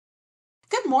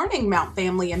morning, Mount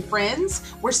family and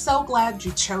friends. We're so glad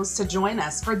you chose to join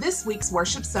us for this week's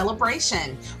worship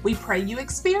celebration. We pray you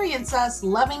experience us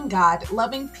loving God,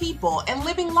 loving people, and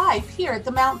living life here at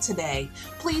the Mount today.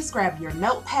 Please grab your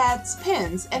notepads,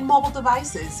 pens, and mobile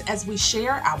devices as we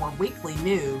share our weekly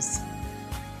news.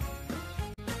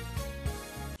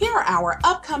 Here are our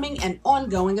upcoming and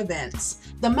ongoing events.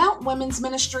 The Mount Women's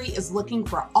Ministry is looking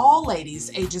for all ladies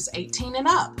ages 18 and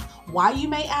up. Why, you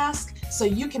may ask? So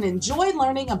you can enjoy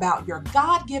learning about your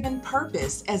God-given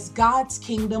purpose as God's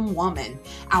kingdom woman.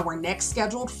 Our next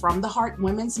scheduled From the Heart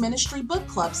Women's Ministry Book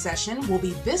Club session will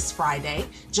be this Friday,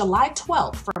 July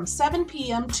 12th from 7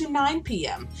 p.m. to 9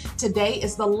 p.m. Today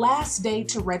is the last day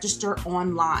to register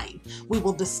online. We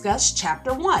will discuss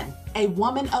Chapter 1, A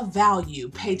Woman of Value,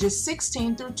 pages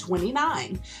 16 through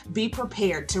 29. Be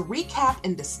prepared to recap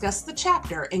and discuss the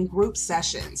chapter in group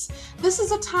sessions. This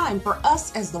is a time for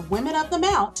us as the women of the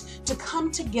Mount to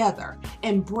come together,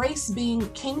 embrace being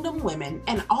kingdom women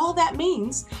and all that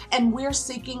means, and we're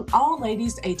seeking all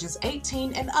ladies ages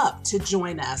 18 and up to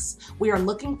join us. We are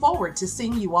looking forward to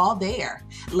seeing you all there.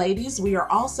 Ladies, we are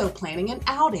also planning an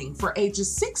outing for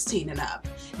ages 16 and up.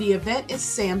 The event is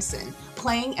Samson,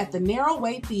 playing at the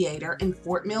Narrowway Theater in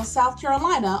Fort Mill, South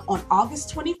Carolina on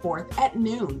August 24th at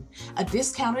noon. A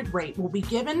discounted rate will be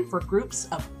given for groups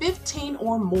of 15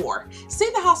 or more. See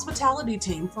the hospitality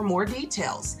team for more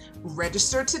details.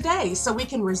 Register today so we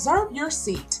can reserve your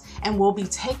seat, and we'll be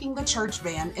taking the church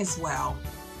van as well.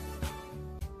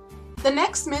 The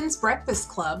next Men's Breakfast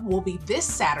Club will be this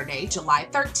Saturday, July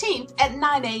 13th at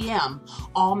 9 a.m.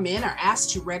 All men are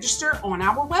asked to register on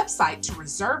our website to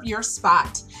reserve your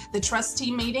spot. The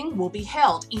trustee meeting will be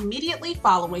held immediately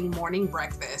following morning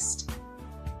breakfast.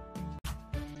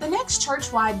 The next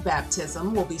church-wide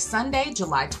baptism will be Sunday,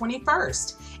 July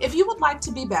 21st. If you would like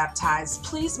to be baptized,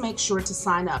 please make sure to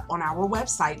sign up on our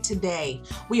website today.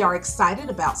 We are excited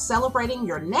about celebrating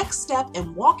your next step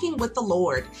in walking with the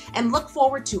Lord and look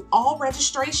forward to all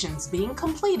registrations being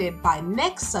completed by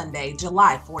next Sunday,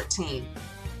 July 14th.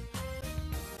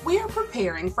 We are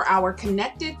preparing for our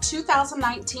Connected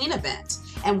 2019 event,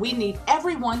 and we need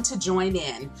everyone to join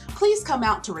in. Please come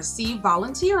out to receive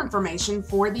volunteer information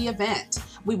for the event.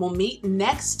 We will meet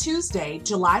next Tuesday,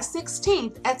 July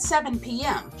 16th at 7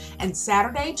 p.m. and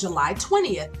Saturday, July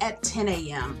 20th at 10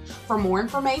 a.m. For more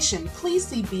information, please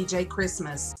see BJ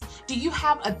Christmas. Do you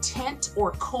have a tent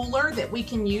or cooler that we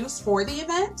can use for the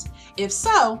event? If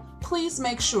so, please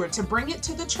make sure to bring it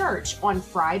to the church on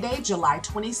Friday, July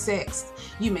 26th.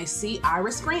 You may see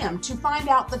Iris Graham to find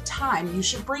out the time you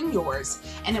should bring yours,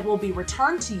 and it will be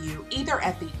returned to you either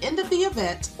at the end of the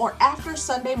event or after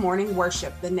Sunday morning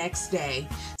worship the next day.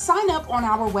 Sign up on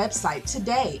our website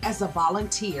today as a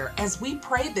volunteer as we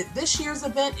pray that this year's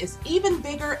event is even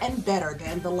bigger and better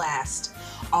than the last.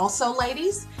 Also,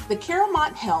 ladies, the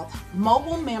Carolmont Health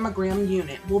Mobile Mammogram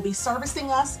Unit will be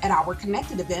servicing us at our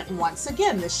Connected event once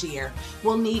again this year.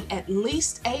 We'll need at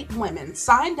least 8 women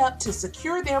signed up to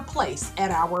secure their place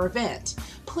at our event.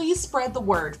 Please spread the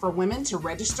word for women to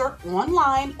register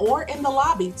online or in the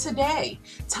lobby today.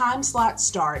 Time slots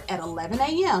start at 11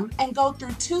 a.m. and go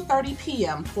through 2:30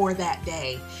 p.m. for that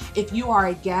day. If you are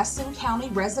a Gaston County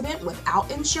resident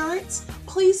without insurance,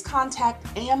 please contact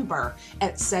Amber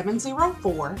at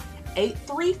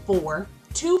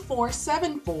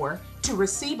 704-834-2474 to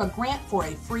receive a grant for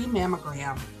a free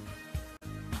mammogram.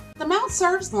 The Mount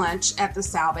serves lunch at the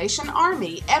Salvation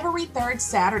Army every third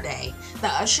Saturday. The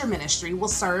Usher Ministry will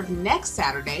serve next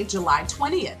Saturday, July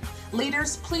 20th.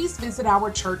 Leaders, please visit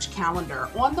our church calendar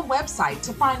on the website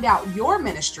to find out your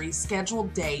ministry's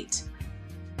scheduled date.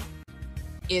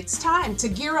 It's time to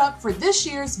gear up for this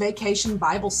year's Vacation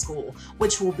Bible School,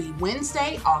 which will be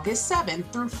Wednesday, August 7th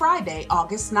through Friday,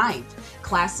 August 9th.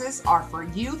 Classes are for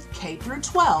youth K through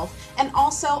 12, and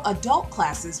also adult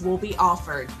classes will be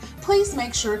offered. Please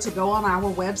make sure to go on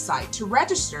our website to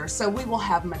register so we will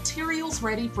have materials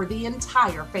ready for the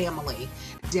entire family.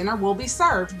 Dinner will be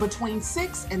served between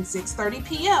 6 and 6:30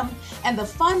 p.m. and the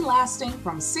fun lasting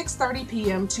from 6:30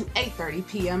 p.m. to 8:30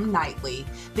 p.m. nightly.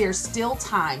 There's still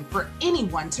time for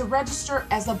anyone to register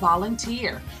as a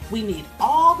volunteer. We need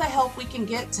all the help we can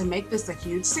get to make this a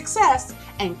huge success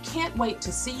and can't wait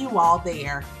to see you all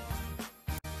there.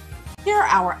 Here are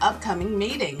our upcoming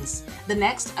meetings. The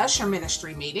next Usher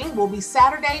Ministry meeting will be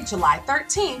Saturday, July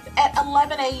 13th at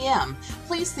 11 a.m.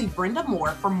 Please see Brenda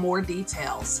Moore for more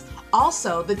details.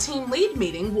 Also, the Team Lead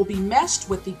meeting will be meshed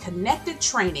with the Connected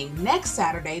training next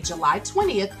Saturday, July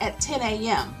 20th at 10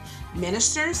 a.m.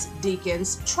 Ministers,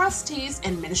 deacons, trustees,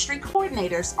 and ministry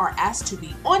coordinators are asked to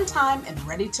be on time and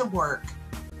ready to work.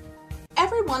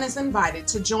 Everyone is invited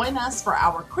to join us for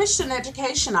our Christian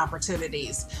education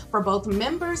opportunities for both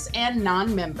members and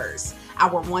non-members.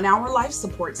 Our 1-hour life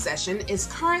support session is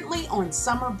currently on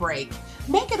summer break.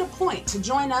 Make it a point to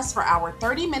join us for our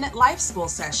 30-minute life school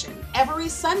session every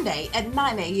Sunday at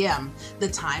 9 a.m. The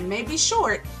time may be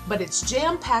short, but it's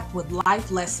jam-packed with life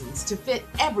lessons to fit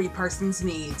every person's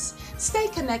needs. Stay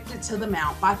connected to The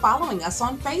Mount by following us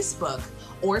on Facebook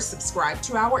or subscribe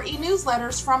to our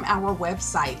e-newsletters from our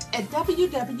website at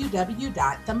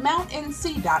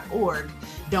www.themountnc.org.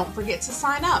 Don't forget to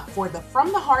sign up for the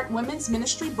From the Heart Women's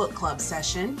Ministry Book Club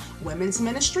session, Women's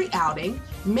Ministry Outing,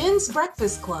 Men's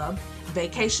Breakfast Club,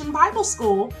 Vacation Bible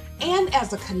School, and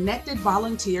as a connected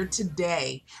volunteer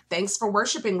today. Thanks for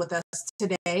worshiping with us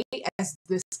today as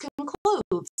this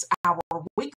concludes our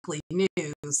weekly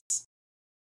news.